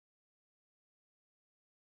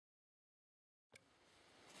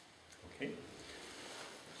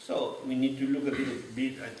we need to look a little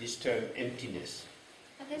bit at this term emptiness.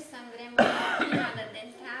 Adesso andremo un pochino ad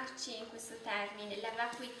addentrarci in questo termine, la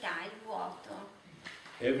vacuità, il vuoto.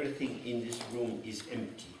 Everything in this room is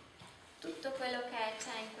empty. Tutto quello che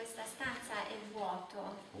c'è in questa stanza è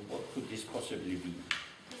vuoto. What could this possibly be?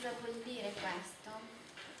 Cosa vuol dire questo?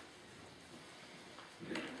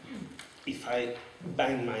 If I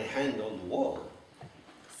bang my hand on the wall,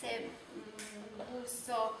 Se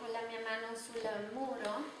busso con la mia mano sul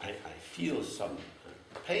muro, I feel some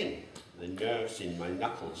pain. The nerves in my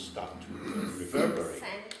knuckles start to reverberate.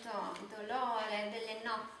 sento dolore delle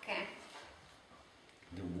nocche.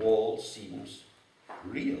 The wall seems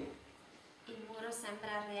real. Il muro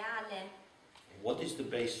sembra reale. What is the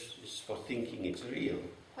basis for thinking it's real?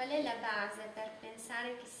 Qual è la base per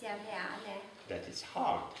pensare che sia reale? That it's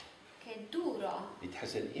hard. Che è duro, It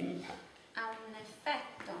has an impact ha un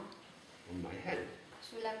effetto on my hand.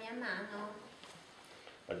 sulla mia mano.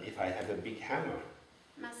 But if I have a big hammer,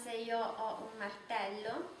 Ma se io ho un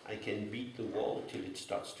martello, I can beat the wall till it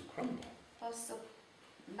starts to crumble. posso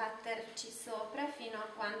batterci sopra fino a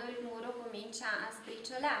quando il muro comincia a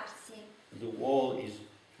sbriciolarsi. The wall is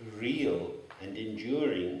real and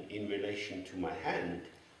enduring in relation to my hand,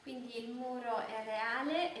 Quindi il muro è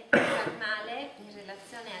reale e può far male in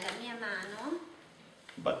relazione alla mia mano,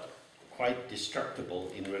 but quite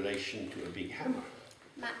destructible in relation to a big hammer.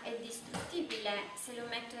 ma è distruttibile se lo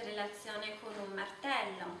metto in relazione con un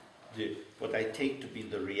martello. What I take to be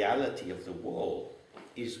the reality of the wall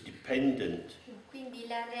is dependent Quindi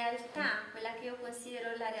la realtà, quella che io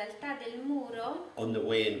considero la realtà del muro, on the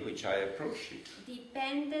way in which I approach it.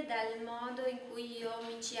 dipende dal modo in cui io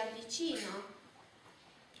mi ci avvicino.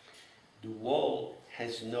 The wall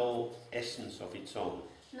has no essence of its own.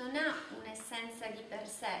 Non ha un'essenza di per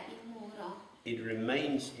sé il muro, It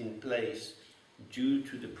remains in place due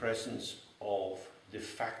to the presence of the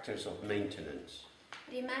factors of maintenance.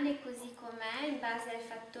 rimane così com'è in base ai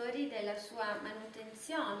fattori della sua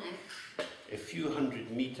manutenzione. A few hundred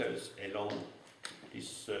meters along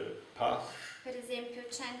this path, Per esempio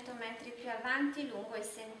 100 metri più avanti lungo il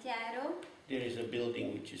sentiero there is a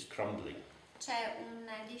building which is crumbling. c'è un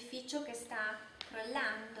edificio che sta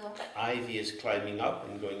crollando. Ivy is climbing up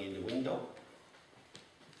and going in the window.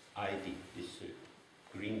 Ivy, this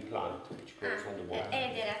green plant which grows on the wall.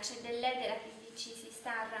 Edera, c'è dell'edera che ci si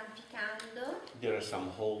sta arrampicando, There are some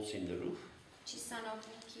holes in the roof, ci sono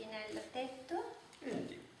buchi nel tetto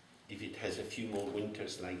and if it has a few more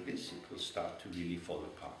winters like this, it will start to really fall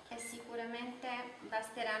apart. e sicuramente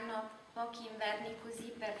basteranno pochi inverni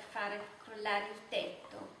così per fare crollare il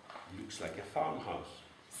tetto. It looks like a farmhouse.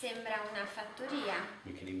 Sembra una fattoria.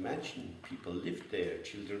 We can imagine people lived there,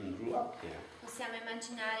 children grew up there. Possiamo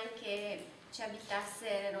immaginare che ci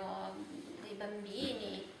abitassero dei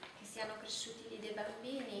bambini, che siano cresciuti lì dei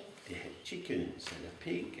bambini, They had chickens and a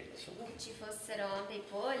pig and so on. che ci fossero dei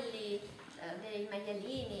polli, dei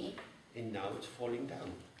maialini, And now it's falling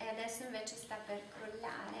down. e adesso invece sta per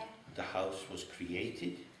crollare. The house was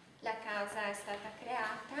created. La casa è stata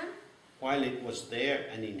creata, While it was there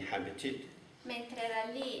and inhabited, mentre era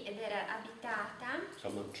lì ed era abitata,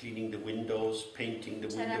 someone cleaning the windows, painting the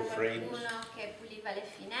c'era window frames. qualcuno che puliva le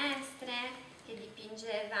finestre, che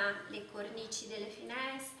dipingeva le cornici delle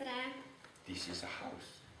finestre. This is a house.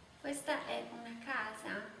 Questa è una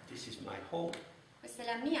casa, This is my home. questa è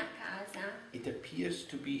la mia casa. It appears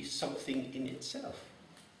to be something in itself.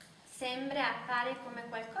 Appare come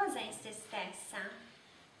qualcosa in se stessa,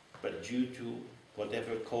 But due to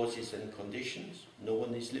whatever causes and conditions, no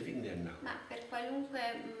one is living there now. ma per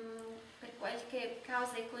qualche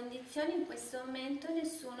causa e condizione in questo momento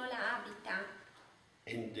nessuno la abita.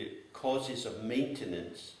 And the causes of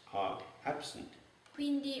maintenance are absent.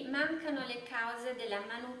 Quindi mancano le cause della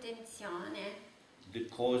manutenzione, The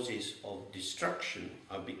causes of destruction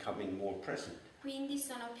are becoming more present. quindi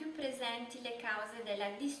sono più presenti le cause della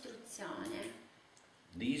distruzione.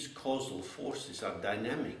 These causal forces are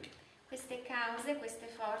dynamic. Queste cause, queste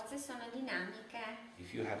forze sono dinamiche.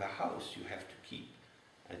 If you have a house, you have to keep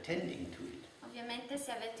attending to it. Ovviamente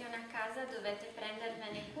se avete una casa dovete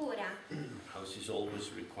prendervene cura. Houses always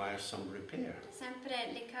require some repair.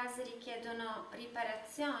 Sempre le case richiedono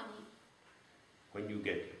riparazioni. When you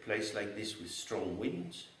get a place like this with strong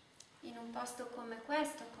winds, In un posto come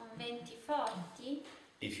questo, con venti forti,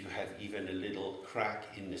 if you have even a little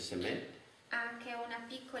crack in the cement, anche una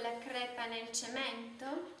piccola crepa nel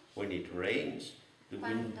cemento, when it rains, the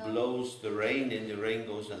wind Quando- blows the rain and the rain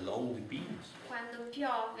goes along the beams. quando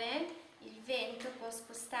piove, il vento può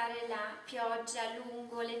spostare la pioggia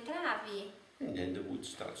lungo le travi And then the wood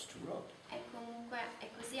starts to rot. e comunque è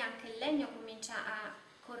così anche il legno comincia a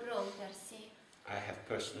corrompersi. I have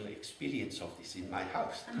personal experience of this in my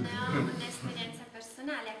house. Ne ho un'esperienza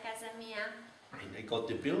personale a casa mia. And I got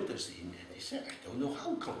the builders in and they said, I don't know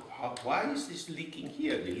why is this leaking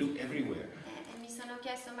here? They look everywhere. E mi sono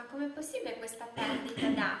chiesto, ma com'è possibile questa perdita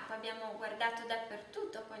d'acqua? Abbiamo guardato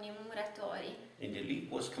dappertutto con i muratori. And the leak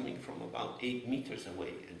was coming from about 8 meters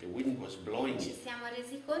away and the wind was blowing Ci it. siamo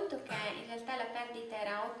resi conto che in realtà la perdita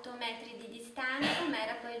era a 8 metri di distanza, ma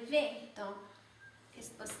era poi il vento che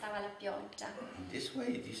spostava la pioggia. In this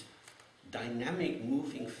way, these dynamic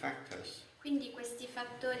moving factors Quindi questi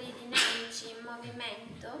fattori dinamici in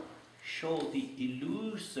movimento show the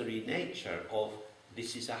illusory nature of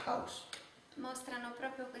this is a house. mostrano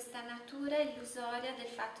proprio questa natura illusoria del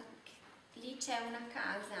fatto che lì c'è una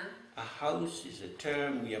casa. A house is a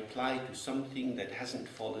term we apply to something that hasn't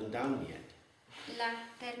fallen down yet. Il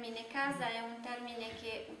termine casa è un termine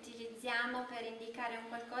che utilizziamo per indicare un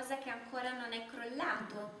qualcosa che ancora non è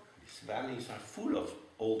crollato. These valleys are full of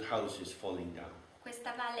old houses falling down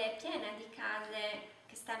Questa valle è piena di case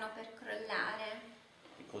che stanno per crollare,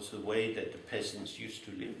 because the way that the peasants used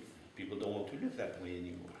to live, people don't want to live that way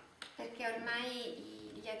anymore. perché ormai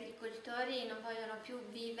gli agricoltori non vogliono più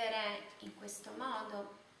vivere in questo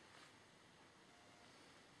modo.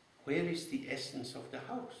 Where is the essence of the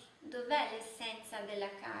house? Dov'è l'essenza della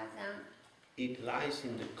casa? It lies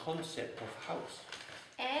in the concept of house.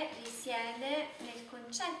 Risiede nel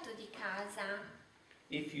concetto di casa.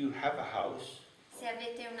 If you have a house, Se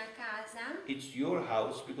avete una casa, it's your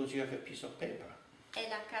house because you have a piece of paper. è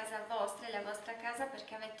la casa vostra, è la vostra casa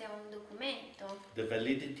perché avete un documento. The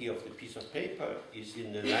validity of the piece of paper is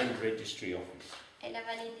in the land registry office. E la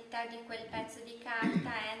validità di quel pezzo di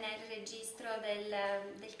carta è nel registro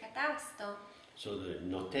del catasto. So the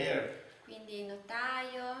notaire, Quindi il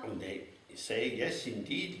notaio, and they say, yes,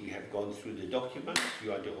 indeed, we have gone through the documents,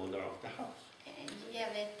 you are the owner of the house. e lì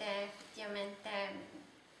avete effettivamente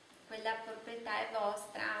quella proprietà è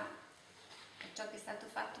vostra, è ciò che è stato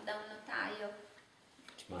fatto da un notaio,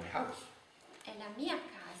 It's my house. è la mia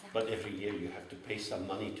casa. But every year you have to pay some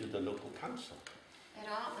money to the local council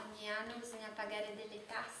Però ogni anno bisogna pagare delle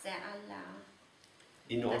tasse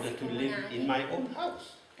in order to live in my own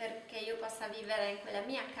house. perché io possa vivere in quella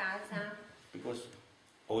mia casa, Because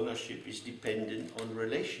ownership is dependent on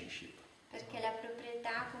relationship. perché la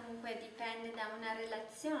proprietà comunque dipende da una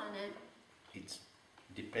relazione, It's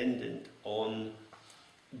dependent on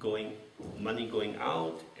money going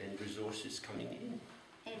out and resources coming in.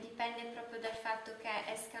 e dipende proprio dal fatto che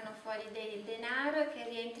escano fuori del denaro e che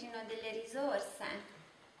rientrino delle risorse.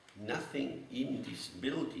 Nothing in this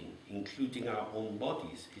building, including our own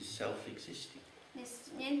bodies, is self-existing.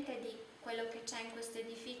 Niente di quello che c'è in questo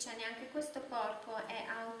edificio, neanche questo corpo è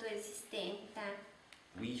autoesistente.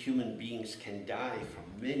 We human beings can die from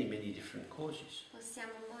many, many different causes.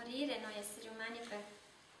 Possiamo morire noi esseri umani per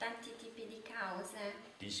tanti tipi di cause,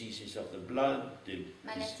 Diseases of the blood,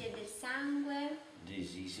 malattie del sangue,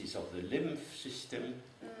 diseases of the lymph system,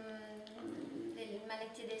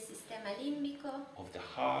 malattie del sistema limbico, of the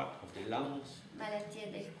heart, of the lungs. malattie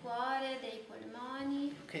del cuore, dei polmoni,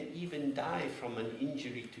 You can even die from an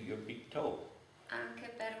injury to your big toe. anche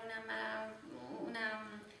per una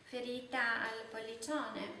ferita al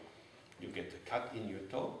pollicione, You get a cut in your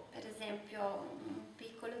toe, per esempio un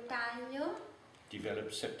piccolo taglio develop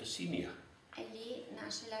septicemia. e lì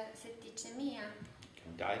nasce la setticemia You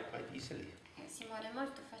can die quite easily. e si muore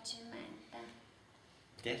molto facilmente.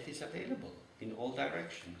 Death is available in all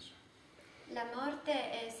directions La morte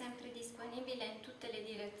è sempre disponibile in tutte le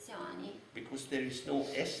direzioni, because there is no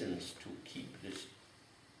essence to keep these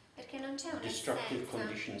perché non c'è destructive un'essenza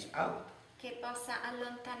conditions out. che possa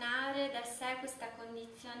allontanare da sé questa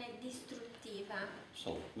condizione distruttiva.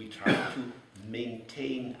 So we try to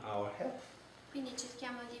maintain our health, Quindi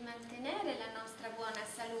cerchiamo di mantenere la nostra buona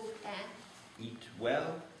salute, eat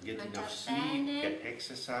well, get enough Mangiar sleep, bene. get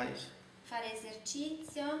exercise. fare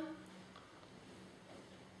esercizio.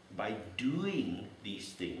 By doing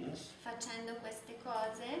these things, Facendo queste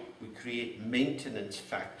cose we create maintenance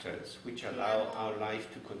factors which allow our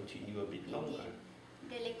life to continue a bit longer.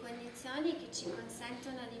 delle condizioni che ci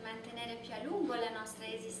consentono di mantenere più a lungo la nostra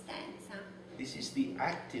esistenza. This is the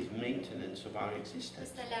active maintenance of our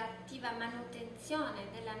existence. Questa è l'attiva manutenzione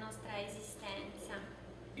della nostra esistenza.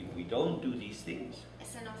 If we don't do these things, E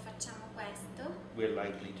se non facciamo questo, we're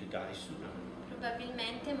likely to die sooner.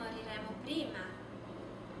 probabilmente moriremo prima.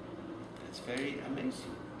 That's very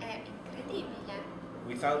amazing. È incredibile.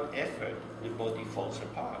 Without effort, the body falls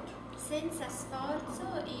apart. Senza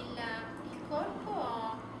sforzo il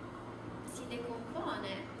corpo si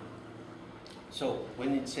decompone. So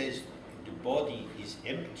when it says the body is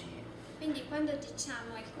empty, Quindi quando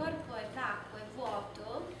diciamo il corpo è vacuo, è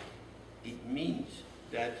vuoto, it means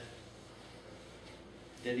that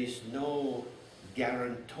there is no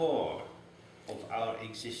guarantor of our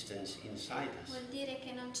existence inside us. vuol dire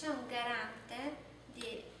che non c'è un garante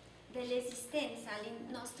dell'esistenza al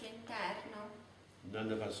nostro interno.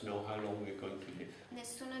 None of us know how long we're going to live.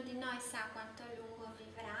 Nessuno di noi sa quanto a lungo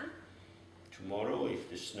vivrà. Tomorrow, if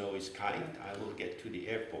the snow is kind, I will get to the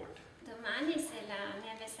airport. Domani, se la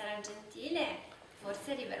neve sarà gentile,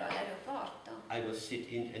 forse arriverò all'aeroporto. I will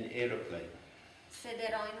sit in an aeroplane,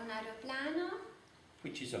 Sederò in un aeroplano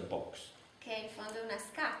which is a box. che in fondo è una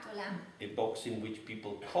scatola. A box in which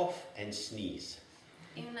people cough and sneeze.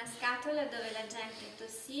 In una scatola dove la gente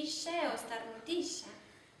tossisce o starnutisce.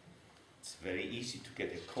 It's very easy to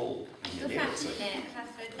get a cold in È an airplane. facile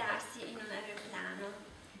raffreddarsi in un aeroplano.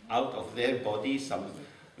 Out of their body, some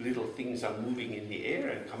little things are moving in the air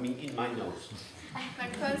and coming in my nose.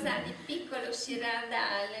 Qualcosa di piccolo uscirà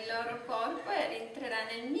dal loro corpo e rientrerà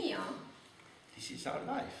nel mio. This is our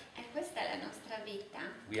life. E questa è la nostra vita.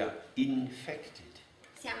 We are infected.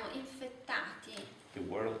 Siamo infettati. The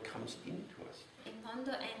world comes into us. Il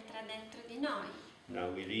mondo entra dentro di noi. Now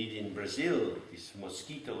we read in Brazil, this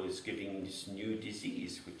mosquito is giving this new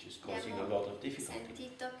disease which is causing a lot of Ho difficulty.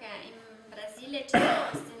 sentito che in Brasile ci sono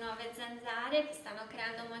queste nuove zanzare che stanno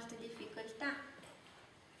creando molte difficoltà.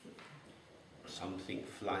 Something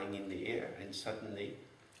flying in the air and suddenly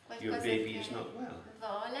your Qualcosa baby che is not well.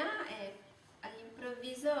 vola e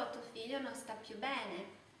all'improvviso tuo figlio non sta più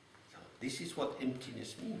bene. So this is what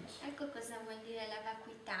emptiness means. Ecco cosa vuol dire la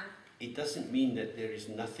vacuità. It doesn't mean that there is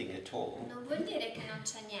nothing at all, Non vuol dire che non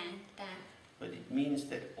c'è niente, but it means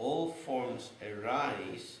that all forms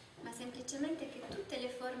arise ma semplicemente che tutte le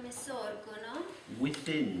forme sorgono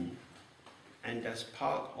within and as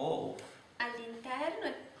part of all'interno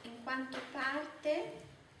e in quanto parte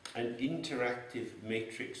an interactive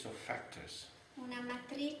matrix of factors. una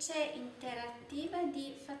matrice interattiva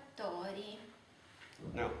di fattori.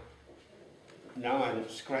 Now I'm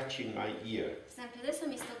scratching my ear. Per esempio adesso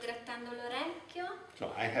mi sto grattando l'orecchio,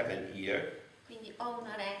 So I have an ear quindi ho un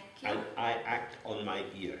orecchio, and I act on my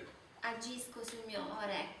ear. agisco sul mio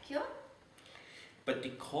orecchio, But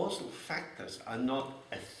the causal factors are not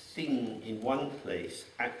a thing in one place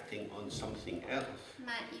acting on something else.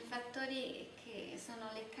 ma i fattori che sono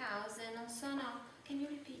le cause non sono... Can you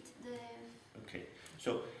repeat the... Okay.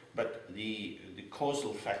 So, but the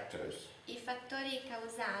causal factors, I fattori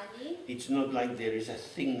causali it's not like there is a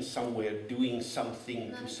thing somewhere doing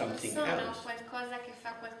something to non something sono else. qualcosa che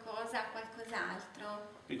fa qualcosa a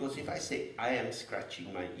qualcos'altro. Because if I say I am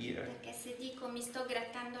scratching my ear, Perché se dico mi sto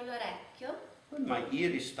grattando l'orecchio, well, my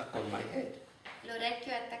ear is stuck on my head.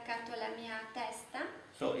 l'orecchio è attaccato alla mia testa,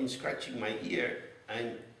 So in scratching my ear,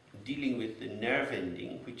 I'm dealing with the nerve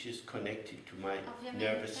ending which is connected to my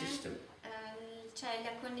nervous system. c'è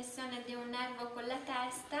la connessione di un nervo con la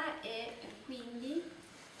testa e quindi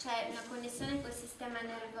c'è una connessione col sistema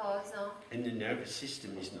nervoso. And the nervous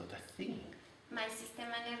system is not a thing. Ma il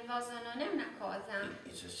sistema nervoso non è una cosa,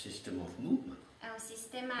 It's a system of movement. è un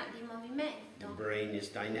sistema di The movimento. brain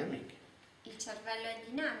is dynamic. Il cervello è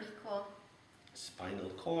dinamico,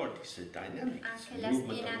 Spinal cord is a dynamic. It's anche la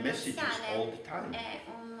movement spina of messages dorsale all the time. è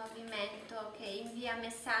un movimento che invia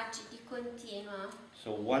messaggi di continuo.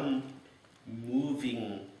 So one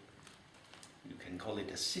moving, you can call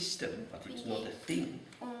it a system, but it's not a thing.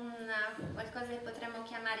 Qualcosa che potremmo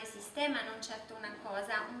chiamare sistema, non certo una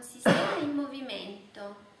cosa, un sistema in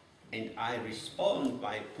movimento And I respond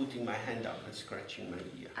by putting my hand up and scratching my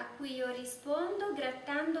ear. a cui io rispondo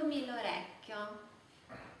grattandomi l'orecchio.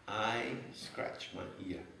 I scratch my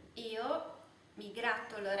ear. Io mi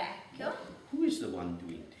gratto l'orecchio, Who is the one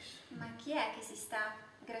doing this? ma chi è che si sta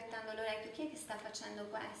grattando l'orecchio? Chi è che sta facendo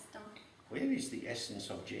questo? Where is the essence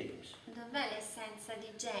of James? Dov'è l'essenza di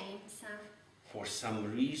James? For some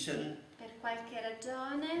reason, Per qualche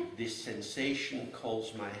ragione, this sensation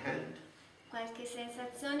calls my hand. qualche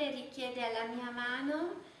sensazione richiede alla mia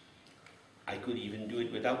mano, I could even do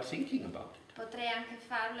it without thinking about it. potrei anche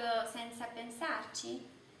farlo senza pensarci.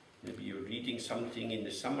 Maybe you're reading something in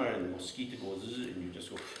the summer and the mosquito goes zzz, and you just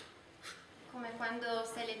go. Come quando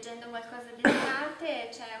stai leggendo qualcosa d'estate,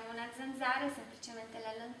 c'è una zanzara e semplicemente la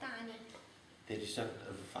allontani. There is a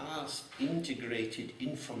vast integrated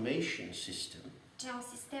information system C'è un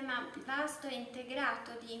sistema vasto e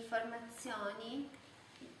integrato di informazioni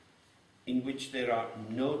in which there are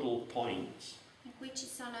nodal points in cui ci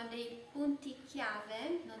sono dei punti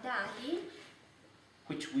chiave, nodali,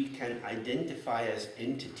 which we can identify as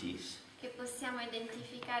entities, che possiamo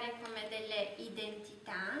identificare come delle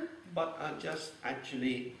identità, but are just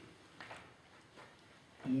actually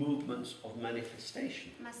movements of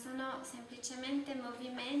manifestation. ma sono semplicemente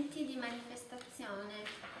movimenti di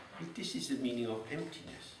manifestazione. This is the meaning of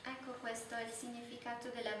emptiness. Ecco, questo è il significato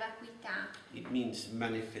della vacuità. It means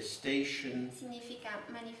manifestation Significa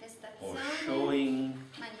or manifestazione, showing,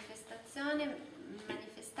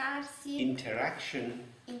 manifestarsi, interaction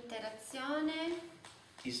interazione,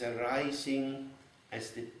 is arising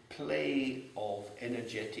as the play of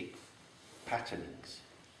energetic patternings.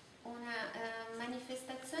 una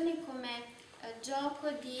manifestazione come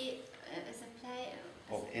gioco di,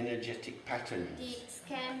 Of energetic di patterns.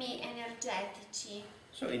 schemi energetici.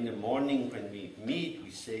 So in the morning when we meet,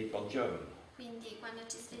 we say buongiorno. Quindi quando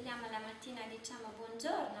ci svegliamo la mattina diciamo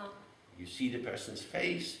buongiorno, You see the person's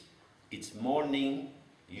face, it's morning,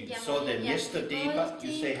 you Vediamo- saw them vediamo i yesterday, but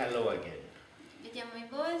you volti. say hello again. vediamo i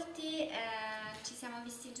volti, ci siamo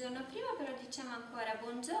visti il giorno prima, però diciamo ancora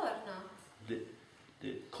buongiorno.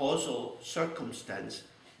 The causal circumstance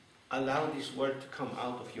allow this word to come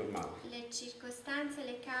out of your mouth. Le circostanze,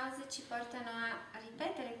 le cause ci portano a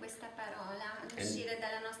ripetere questa parola, ad uscire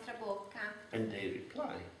dalla nostra bocca, And they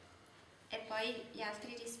reply. e poi gli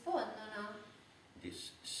altri rispondono.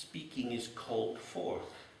 This speaking is called forth.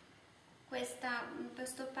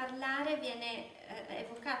 Questo parlare viene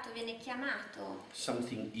evocato, viene chiamato.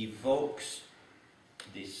 Something evokes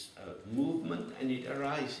this movement and it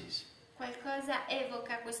arises. Qualcosa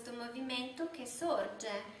evoca questo movimento che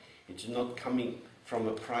sorge. It's not coming from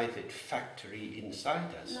a private factory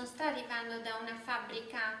inside us. Non sta arrivando da una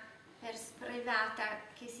fabbrica privata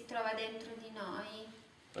che si trova dentro di noi,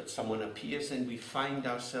 But someone appears and we find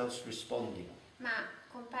ourselves responding. ma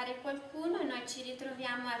compare qualcuno e noi ci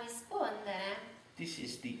ritroviamo a rispondere. This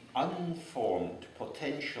is the unformed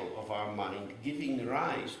potential of our mind giving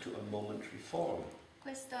rise to a momentary form.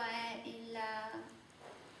 Questo è il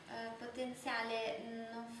potenziale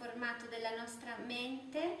non formato della nostra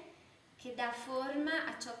mente che dà forma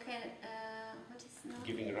a ciò che,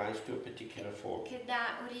 Giving rise to a particular form, che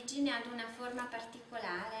dà origine ad una forma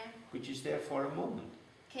particolare, which is there for a moment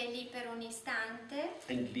che è lì per un istante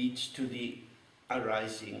and leads to the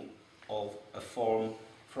arising of a form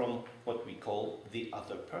from what we call the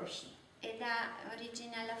other person. e dà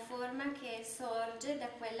origine alla forma che sorge da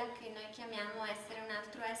quella che noi chiamiamo essere un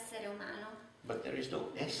altro essere umano. But there is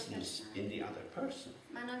no essence in the other person.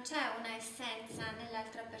 Ma non c'è una essenza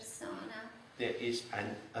nell'altra persona, There is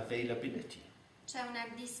an availability. c'è una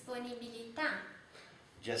disponibilità.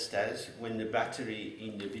 Just as when the battery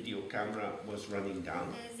in the video camera was running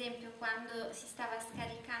down, Per esempio, quando si stava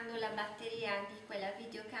scaricando la batteria di quella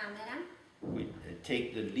videocamera, we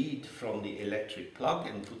take the lead from the electric plug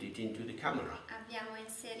and put it into the camera. abbiamo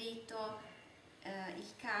inserito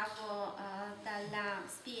il cavo dalla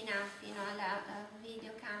spina fino alla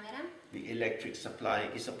videocamera. The electric supply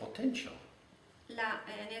is a potential.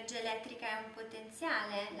 L'energia elettrica è un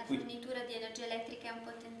potenziale, la fornitura di energia elettrica è un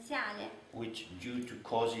potenziale Which, due to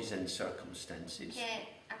causes and circumstances, che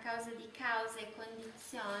a causa di cause e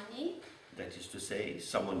condizioni, that is to say,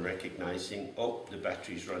 someone recognizing, oh, the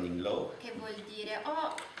battery is running low, che vuol dire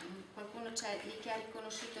qualcuno c'è lì che ha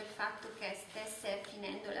riconosciuto il fatto che stesse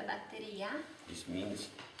finendo la batteria. this means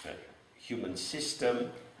a human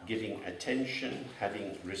system giving attention,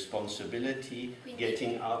 having responsibility, Quindi,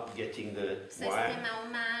 getting up, getting the wire. Sistema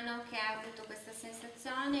umano che ha avuto questa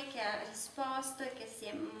sensazione, che ha risposto e che si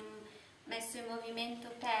è messo in movimento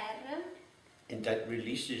per, And that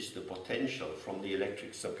releases the potential from the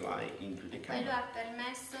electric supply into the quello camera. ha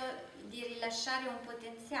permesso di rilasciare un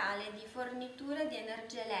potenziale di fornitura di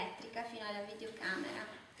energia elettrica fino alla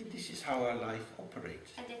videocamera. And this is how our life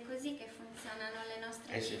operates, Ed è così che funzionano le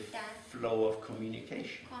nostre as a vite, flow of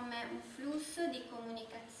communication. come un flusso di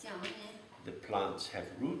comunicazione. The plants have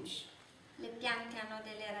roots, Le piante hanno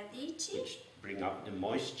delle radici which bring up the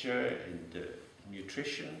moisture and the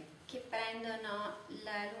nutrition, che prendono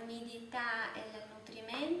l'umidità e il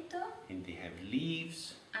nutrimento, and they have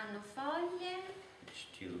leaves, hanno foglie which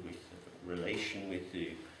deal with the relation with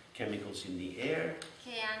the chemicals in the air,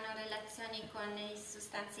 che hanno relazioni con le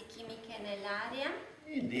sostanze chimiche nell'aria,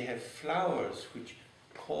 and they have flowers which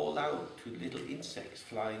call out to little insects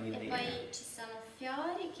flying in e the poi air. ci sono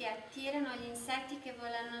fiori che attirano gli insetti che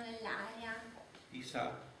volano nell'aria. These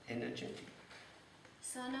are energetic.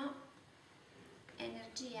 Sono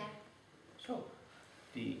energie. So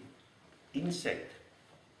the insect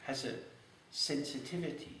has a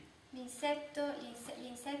sensitivity Gli insetti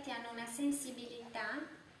hanno una sensibilità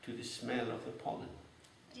to the smell of the pollen.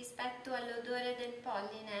 rispetto all'odore del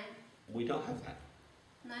polline. We don't have that.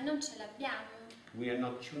 Noi non ce l'abbiamo, We are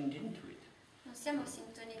not tuned into it. non siamo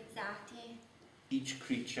sintonizzati. Each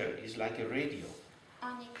creature is like a radio.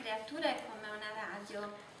 ogni creatura è come una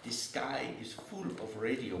radio. The sky is full of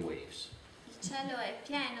radio waves. Il cielo è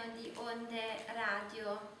pieno di onde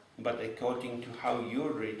radio. But according to how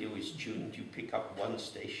your radio is tuned, you pick up one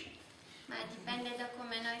station. Ma dipende da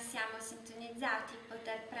come noi siamo sintonizzati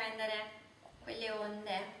poter prendere quelle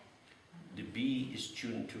onde. The bee is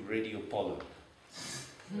tuned to radio pollen.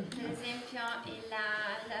 Per esempio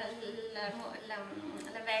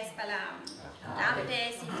la vespa, l'ape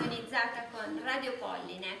è sintonizzata con radio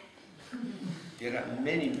polline. There are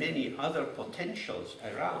many, many other potentials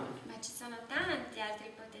around, Ma ci sono tanti altri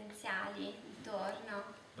potenziali intorno.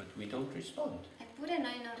 but we don't respond. Eppure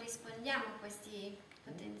noi non rispondiamo a questi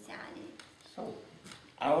potenziali. So,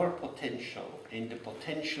 our potential and the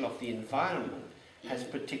potential of the environment has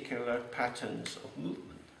particular patterns of movement.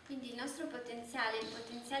 Quindi il nostro potenziale, il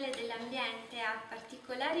potenziale dell'ambiente ha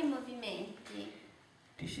particolari movimenti.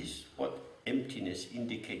 This is what emptiness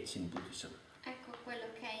indicates in Buddhism. Ecco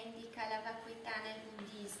quello che indica la vacuità nel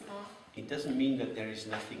buddismo. It doesn't mean that there is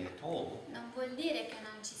nothing at all. Non vuol dire che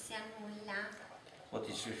non ci sia nulla. What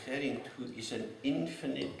it's referring to is an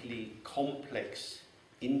infinitely complex,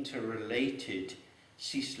 interrelated,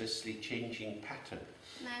 ceaselessly changing pattern.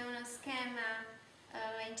 Ma è uno schema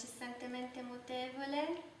incessantemente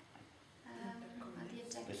mutevole. Di A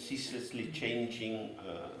aggettivi. ceaselessly changing,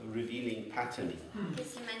 revealing patterning. Che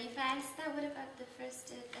si manifesta. What about the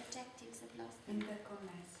first adjectives I've lost?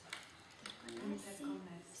 Interconnesso. Connessi.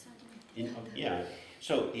 Interconnesso. Sono dimenticata. Yeah,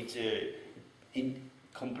 so it's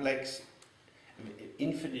complex,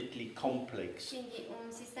 infinitely complex, Quindi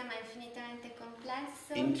un sistema infinitamente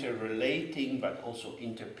complesso, interrelating but also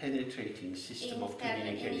interpenetrating system of in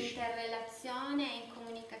communication. interrelazione, in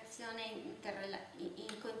comunicazione,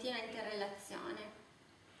 in continua interrelazione.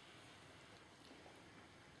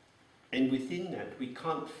 And within that, we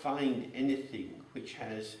can't find anything which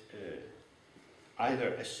has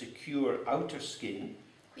either a secure outer skin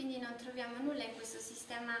Quindi non troviamo nulla in questo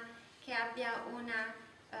sistema che abbia una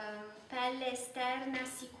pelle esterna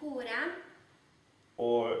sicura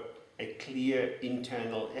or a clear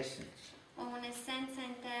internal essence. o un'essenza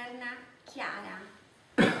interna chiara.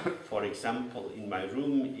 For example, in my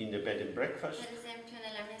room, in the bed and breakfast, Per esempio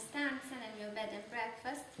nella mia stanza, nel mio bed and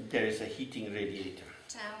breakfast, there is a heating radiator.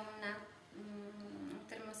 c'è un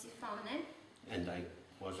termosifone. And I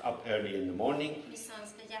was up early in the morning, Mi sono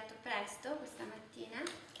svegliato presto questa mattina,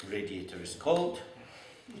 radiator is cold,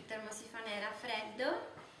 il termosifone era freddo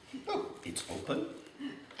oh, it's open.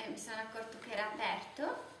 e mi sono accorto che era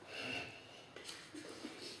aperto.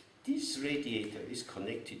 This radiator is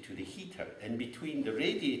connected to the heater, and between the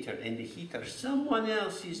radiator and the heater, someone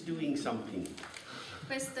else is doing something.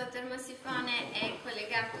 Questo termosifone è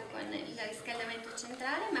collegato con il riscaldamento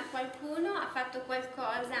centrale, ma qualcuno ha fatto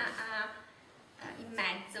qualcosa in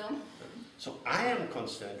mezzo. So I am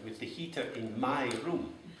concerned with the heater in my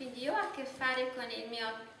room. Quindi io ho a che fare con il mio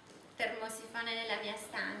termosifone nella mia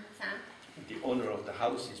stanza, The owner of the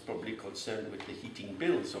house is probably concerned with the heating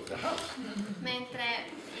bills of the house. mentre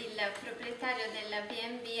il proprietario della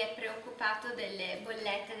B&B è preoccupato delle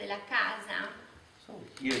bollette della casa. So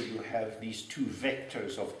here you have these two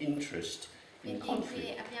vectors of interest in Quindi qui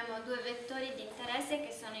conflict. abbiamo due vettori di interesse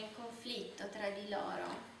che sono in conflitto tra di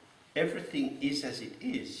loro. Everything is as it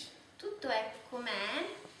is, Tutto è com'è,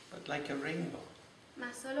 but like a rainbow. ma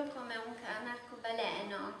solo come un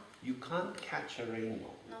arcobaleno. You can't catch a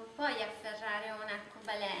rainbow, Non puoi afferrare un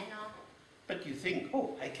arcobaleno. but you think,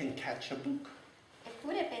 oh, I can catch a book.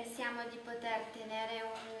 Eppure pensiamo di poter tenere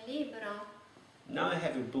un libro. Now I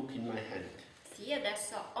have a book in my hand. Sì,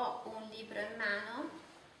 adesso ho un libro in mano,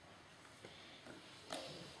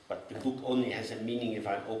 But the book only has a meaning if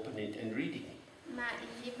I open it and read it. ma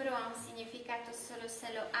il libro ha un significato solo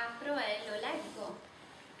se lo apro e lo leggo.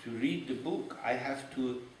 To read the book, I have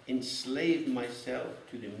to enslave myself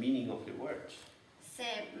to the meaning of the words.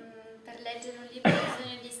 Se per leggere un libro ho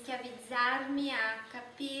bisogno di schiavizzarmi a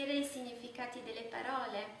capire i significati delle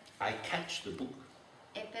parole, I catch the book,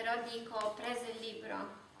 e però dico ho preso il libro,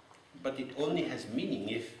 but it only has meaning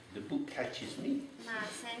if the book catches me. ma ha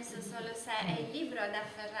senso solo se è il libro ad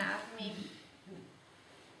afferrarmi.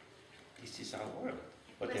 This is our world,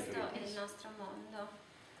 E whatever questo è it il is. nostro mondo.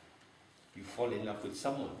 You fall in love with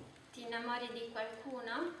someone Ti innamori di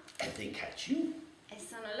qualcuno and they catch you. e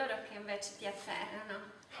sono loro che invece ti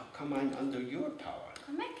afferrano. How come I'm under your power?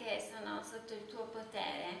 Com'è che sono sotto il tuo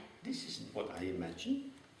potere? This isn't what I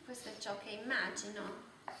imagine. Questo è ciò che immagino.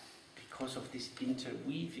 Because of this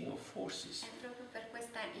interweaving of forces. È proprio per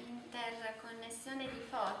questa interconnessione di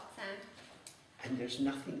forze. And there's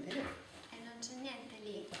nothing there, E non c'è niente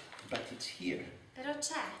lì. but it's here. Però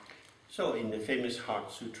c'è. So in the famous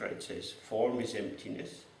Heart Sutra it says, form is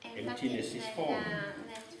emptiness, E emptiness is infatti form.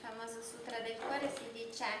 nel famoso Sutra del Cuore si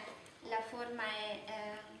dice la forma è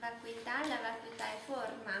vacuità, la vacuità è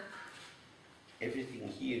forma.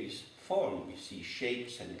 Everything here is form. We see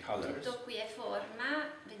shapes and colors. Tutto qui è forma,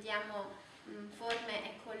 vediamo forme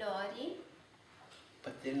e colori,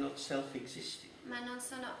 But they're not self-existing. ma non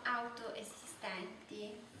sono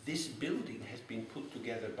autoesistenti. This building has been put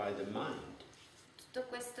together by the mind. Tutto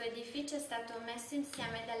questo edificio è stato messo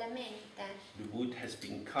insieme dalla mente. The wood has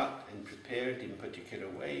been cut and prepared in particular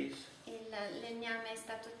ways. Il legname è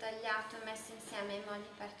stato tagliato e messo insieme in modi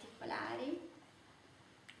particolari.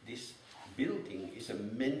 This building is a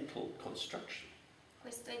mental construction,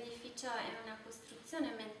 Questo edificio è una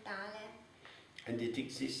costruzione mentale, and it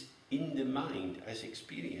exists in the mind as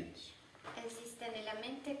experience. esiste nella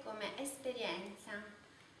mente come esperienza.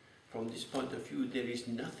 From this point of view, there is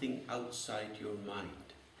nothing outside your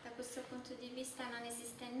mind. Da questo punto di vista non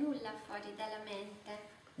esiste nulla fuori dalla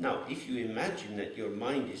mente. Now, if you imagine that your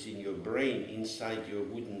mind is in your brain inside your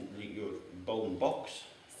bone box,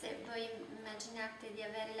 Se voi immaginate di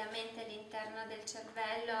avere la mente all'interno del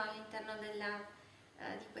cervello, all'interno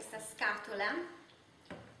di questa scatola,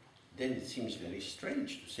 then it seems very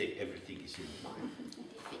strange to say everything is in the mind.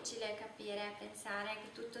 è difficile capire, pensare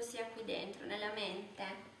che tutto sia qui dentro, nella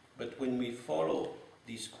mente. But when we follow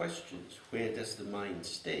these questions, where does the mind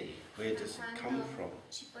stay? Where does it come from? Quando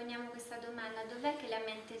ci poniamo questa domanda, dov'è che la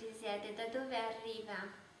mente risiede? Da dove arriva?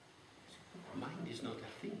 Mind is not a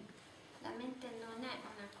thing. La mente non è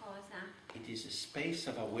una cosa, It is a space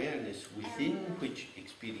of awareness within which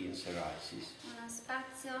experience arises. uno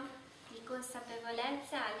spazio di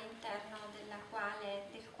consapevolezza all'interno del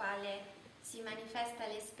quale si manifesta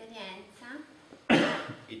l'esperienza.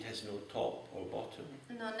 It has no top or bottom.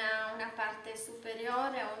 Non ha una parte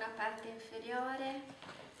superiore o una parte inferiore.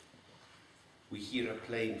 We hear a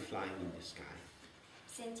plane flying in the sky.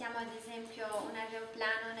 Sentiamo ad esempio un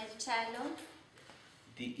aeroplano nel cielo.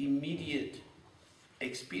 The immediate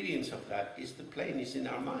experience of that is the plane is in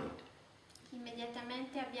our mind.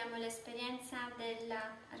 Immediatamente abbiamo l'esperienza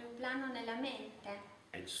dell'aeroplano nella mente.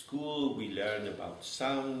 At school we learn about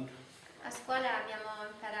sound. A scuola abbiamo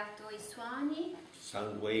imparato i suoni,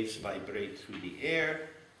 Sound waves vibrate through the air.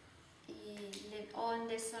 le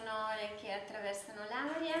onde sonore che attraversano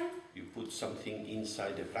l'aria, You put something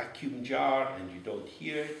inside a vacuum jar and you don't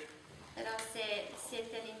hear it. però se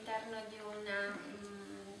siete all'interno di un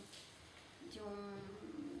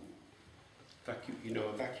Vacuum, you know,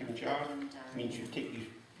 a vacuum jar vacuum jar. means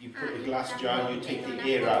you put a glass jar and you take the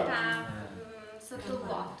air in out. una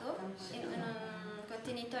sottovuoto, in un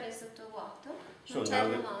contenitore sottovuoto, So non c'è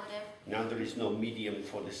now rumore, Now there is no medium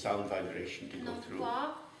for the sound vibration to go non through.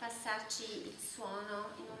 può passarci il suono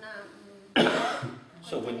in un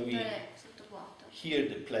So when we contenitore sottovuoto. hear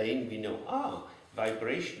the plane, we know,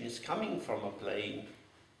 vibration is coming from a plane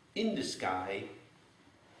in the sky,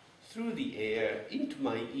 through the air, into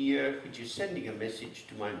my ear, which is sending a message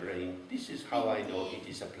to my brain. This is how I know it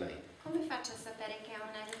is a plane. Come faccio a sapere che è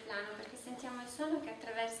un aeroplano? Perché sentiamo il suono che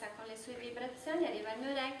attraversa con le sue vibrazioni, arriva al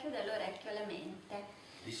mio orecchio, dall'orecchio alla mente.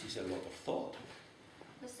 This is a lot of thought.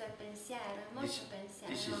 Questo è pensiero, è molto This is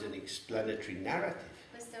pensiero. an explanatory narrative.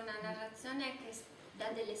 Questa è una narrazione che dà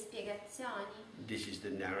delle spiegazioni. This is the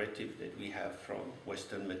narrative that we have from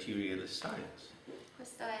Western materialist science.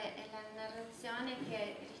 Questa è la narrazione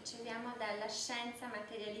che riceviamo dalla scienza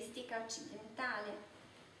materialistica occidentale.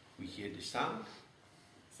 We hear the sound,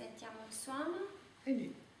 Sentiamo il suono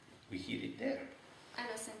and we hear it there. e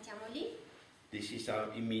lo sentiamo lì. This is our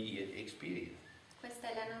immediate experience. Questa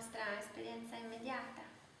è la nostra esperienza immediata.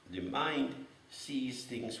 The mind sees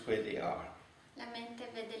things where they are La mente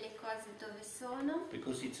vede le cose dove sono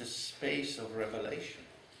because it's a space of revelation.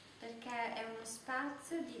 perché è uno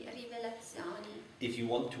spazio di rivelazioni. If you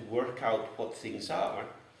want to work out what things are,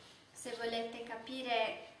 Se volete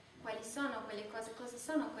capire quali sono quelle cose, cosa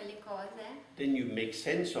sono quelle cose, then you make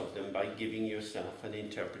sense of them by giving yourself an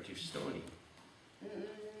interpretive story.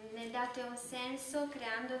 ne date un senso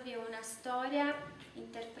creandovi una storia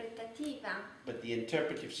interpretativa. But the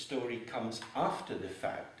interpretive story comes after the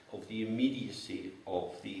fact of the immediacy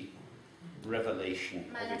of the revelation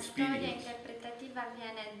Ma of la storia experience. interpretativa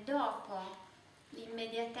avviene dopo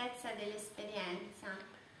l'immediatezza dell'esperienza.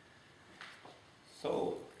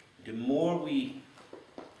 So, the more we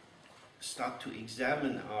start to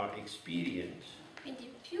examine our experience,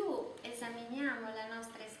 Quindi più esaminiamo la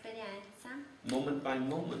nostra esperienza, moment by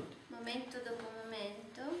moment, momento dopo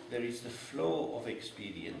momento, there is the flow of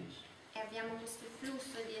experience, e abbiamo questo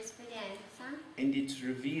flusso di esperienza, and it's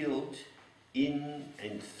revealed in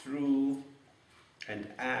and through and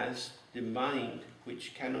as the mind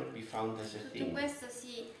which cannot be found as a Tutto thing. questo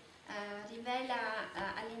si rivela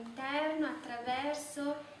all'interno,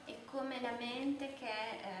 attraverso, e come la mente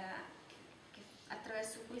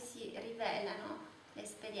attraverso cui si rivelano le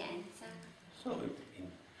esperienze. So in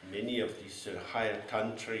many of these higher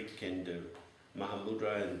tantric and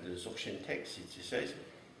Mahamudra and the Dzogchen texts it says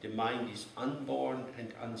the mind is unborn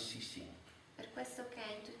and unceasing. Per questo che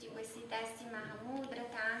in tutti questi testi Mahamudra,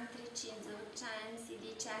 tantrici, in Dzogchen si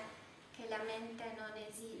dice che la mente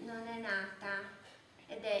non è nata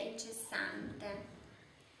ed è incessante.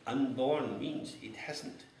 Unborn means it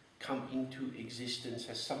hasn't come into existence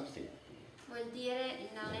as something. Vuol dire il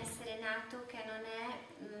non essere nato, che non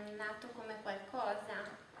è nato come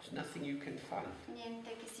qualcosa, There's nothing you can find.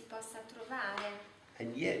 niente che si possa trovare,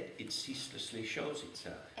 And yet it ceaselessly shows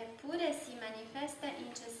itself. eppure si manifesta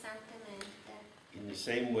incessantemente. In the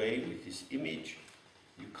same way with this image,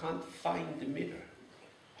 you can't find the mirror.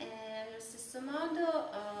 Allo stesso modo,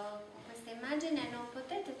 con questa immagine non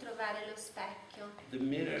potete trovare lo specchio. The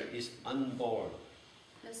mirror is unborn,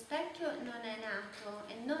 Lo specchio non è nato,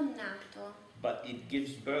 è non nato, but it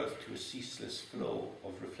gives birth to a ceaseless flow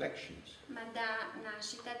of reflections. ma da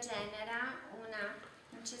nascita genera un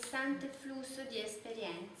incessante flusso di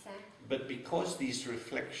esperienze. But because these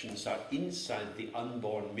reflections are inside the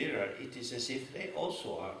unborn mirror, it is as if they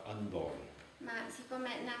also are unborn. Ma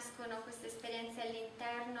siccome nascono queste esperienze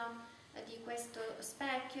all'interno di questo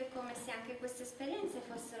specchio, è come se anche queste esperienze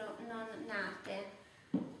fossero non nate.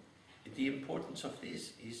 The importance of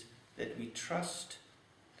this is that we trust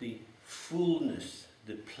the fullness,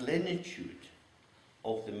 the plenitude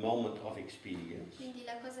of the moment of experience. Quindi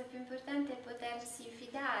la cosa più importante è potersi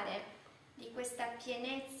fidare di questa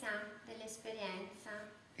pienezza dell'esperienza.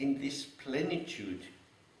 And this plenitude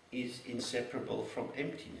is inseparable from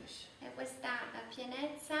emptiness. E questa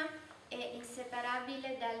pienezza è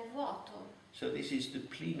inseparabile dal vuoto. So this is the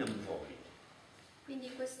plenum void.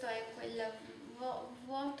 Quindi questo è quel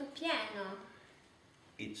vuoto pieno.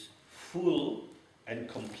 It's full and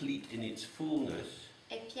complete in its fullness,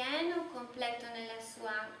 È pieno, completo nel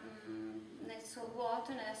suo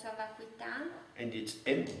vuoto, nella sua vacuità, and it's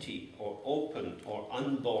empty or open or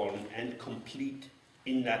unborn and complete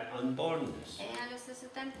in that unbornness. e allo stesso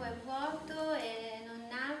tempo è vuoto, è non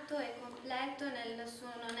nato, è completo nel suo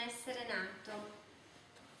non essere nato.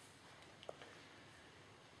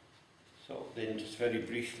 So then just very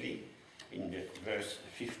briefly, in the verse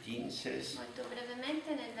 15 says, Molto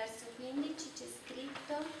brevemente nel verso 15 c'è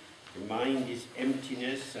scritto: the mind is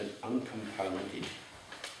emptiness and uncompounded,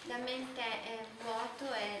 la mente è vuoto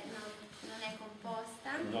e non è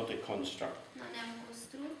composta, not a construct, non è un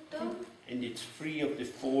costrutto, and it's free of the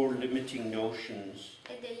four limiting notions,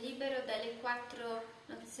 ed è libero dalle 4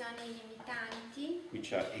 nozioni limitanti,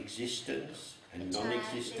 which are existence and cioè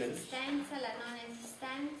non-existence, l'esistenza, la non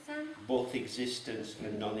esistenza, both existence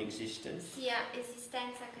and non-existence, sia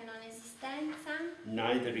esistenza che non esistenza,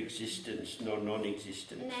 neither existence nor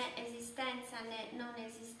non-existence, né esistenza né non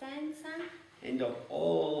esistenza, and of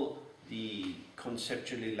all the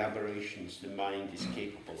conceptual elaborations the mind is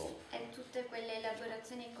capable of. e tutte quelle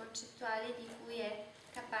elaborazioni concettuali di cui è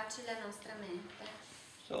capace la nostra mente.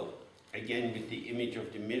 So, again with the image of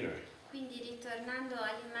the mirror, Quindi ritornando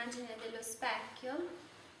all'immagine dello specchio,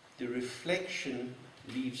 the reflection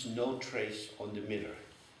leaves no trace on the mirror.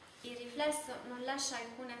 il riflesso non lascia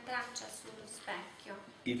alcuna traccia sullo specchio.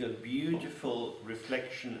 If a beautiful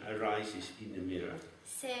reflection arises in the mirror,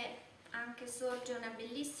 Se anche sorge un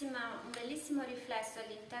bellissimo riflesso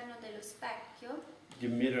all'interno dello specchio, the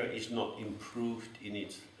mirror is not improved in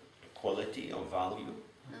its quality or value.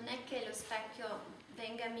 non è che lo specchio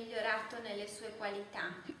venga migliorato nelle sue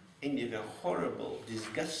qualità. And if a horrible,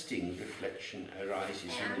 disgusting reflection arises E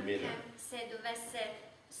in the anche mirror, se dovesse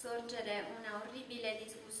sorgere un orribile,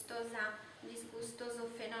 disgustoso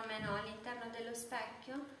fenomeno all'interno dello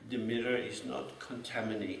specchio, the mirror is not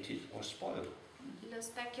contaminated or spoiled. lo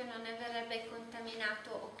specchio non ne verrebbe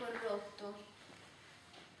contaminato o corrotto.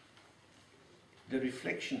 The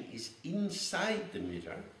reflection is inside the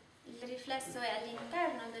mirror, Il riflesso è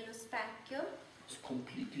all'interno dello specchio, it's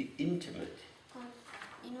completely intimate,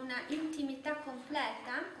 in una intimità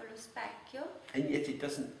completa con lo specchio, and yet it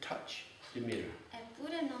doesn't touch the mirror.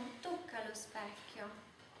 eppure non tocca lo specchio.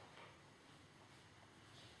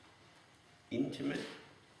 Intimate,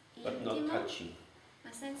 but not Intimo, touching,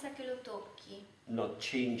 ma senza che lo tocchi, not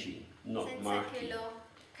changing, not senza che marking. lo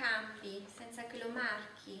cambi, senza che lo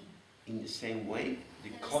marchi. In the same way, the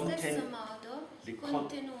Nello stesso content modo, the, il con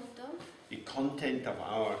contenuto, the content of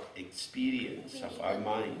our experience, quindi of i our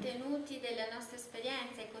mind, contenuti della nostra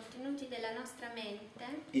esperienza, i contenuti della nostra mente,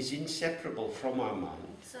 is inseparable from our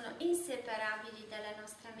mind, sono inseparabili dalla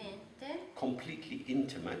nostra mente, completely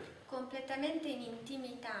intimate. completamente in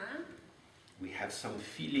intimità. We have some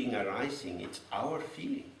feeling arising, it's our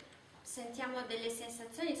feeling. Sentiamo delle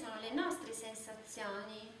sensazioni, sono le nostre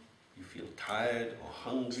sensazioni. You feel tired or Ci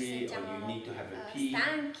hungry, or sentiamo you need to have a pee.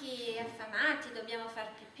 stanchi, affamati, dobbiamo far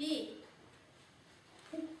pipì.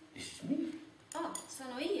 This is me. Oh,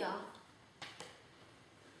 sono io.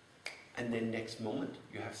 And then next moment,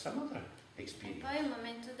 you have some other E experience. poi un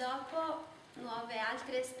momento dopo, nuove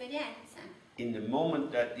altre esperienze. In the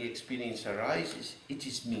moment that the experience arises, it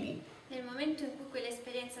is me, Nel momento in cui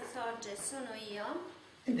quell'esperienza sorge, sono io,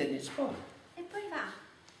 and then it's gone. e poi va.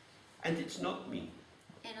 And it's not me,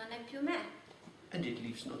 E non è più me, and it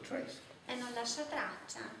leaves no trace. e non lascia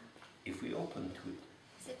traccia. If we open to it,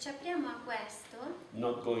 Se ci apriamo a questo,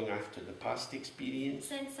 not going after the past experience,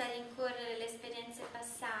 senza rincorrere le esperienze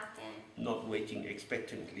passate, not waiting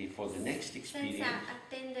expectantly for the next senza experience,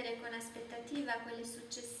 attendere con aspettativa quelle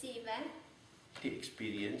successive, the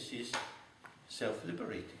experience is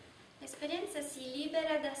self-liberating. l'esperienza si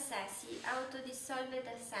libera da sé, si autodissolve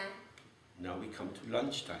da sé. Now we come to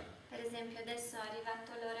lunchtime. Per esempio adesso è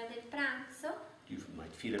arrivato l'ora del pranzo, You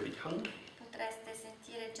might feel a bit hungry. potreste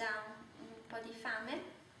sentire già un po' di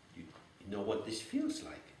fame You know what this feels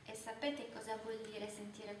like. e sapete cosa vuol dire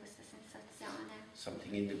sentire questa sensazione.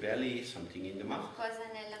 Something in the belly, something in the mouth. Qualcosa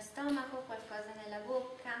nello stomaco, qualcosa nella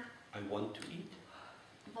bocca. I want to eat.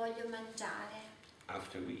 Voglio mangiare.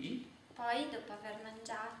 After we eat, Poi, dopo aver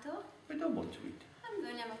mangiato, I don't want to eat. non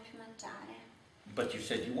vogliamo più mangiare. But you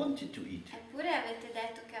said you wanted to eat. Eppure avete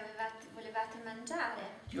detto che volevate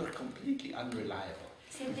mangiare. You're completely unreliable.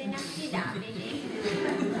 Siete inaffidabili.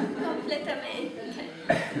 Completamente.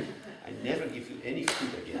 I never give you any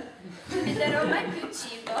food again. Non vi darò mai più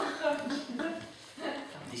cibo.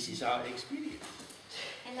 This is our experience.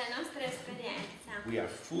 È la nostra esperienza. We are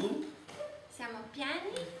full, Siamo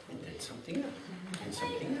pieni, and then something else, and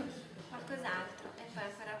something else. qualcos'altro, e poi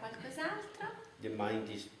ancora qualcos'altro. The mind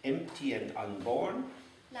is empty and unborn,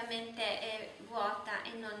 La mente è vuota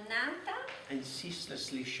e non nata, and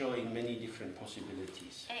ceaselessly showing many different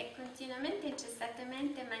possibilities. e continuamente,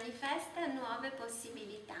 incessantemente manifesta nuove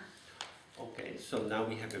possibilità. Okay, so now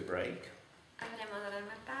we have a break. Avremo ora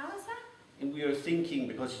una pausa. And we are thinking,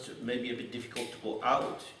 because it's maybe a bit difficult to go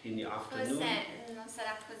out in the afternoon, Forse non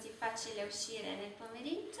sarà così facile uscire nel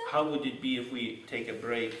pomeriggio. how would it be if we take a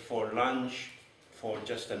break for lunch for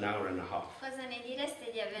just an hour and a half? Cosa ne direste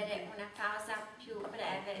di avere una pausa più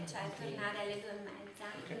breve, cioè tornare alle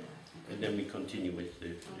 2:30? Okay. And then we continue with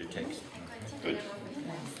the text. E continueremo con il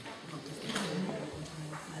testo.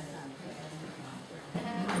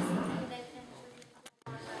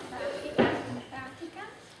 Pratica.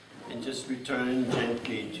 And just return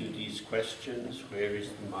gently to these questions, where is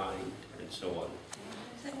the mind, and so on.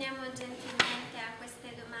 Torniamo gentilmente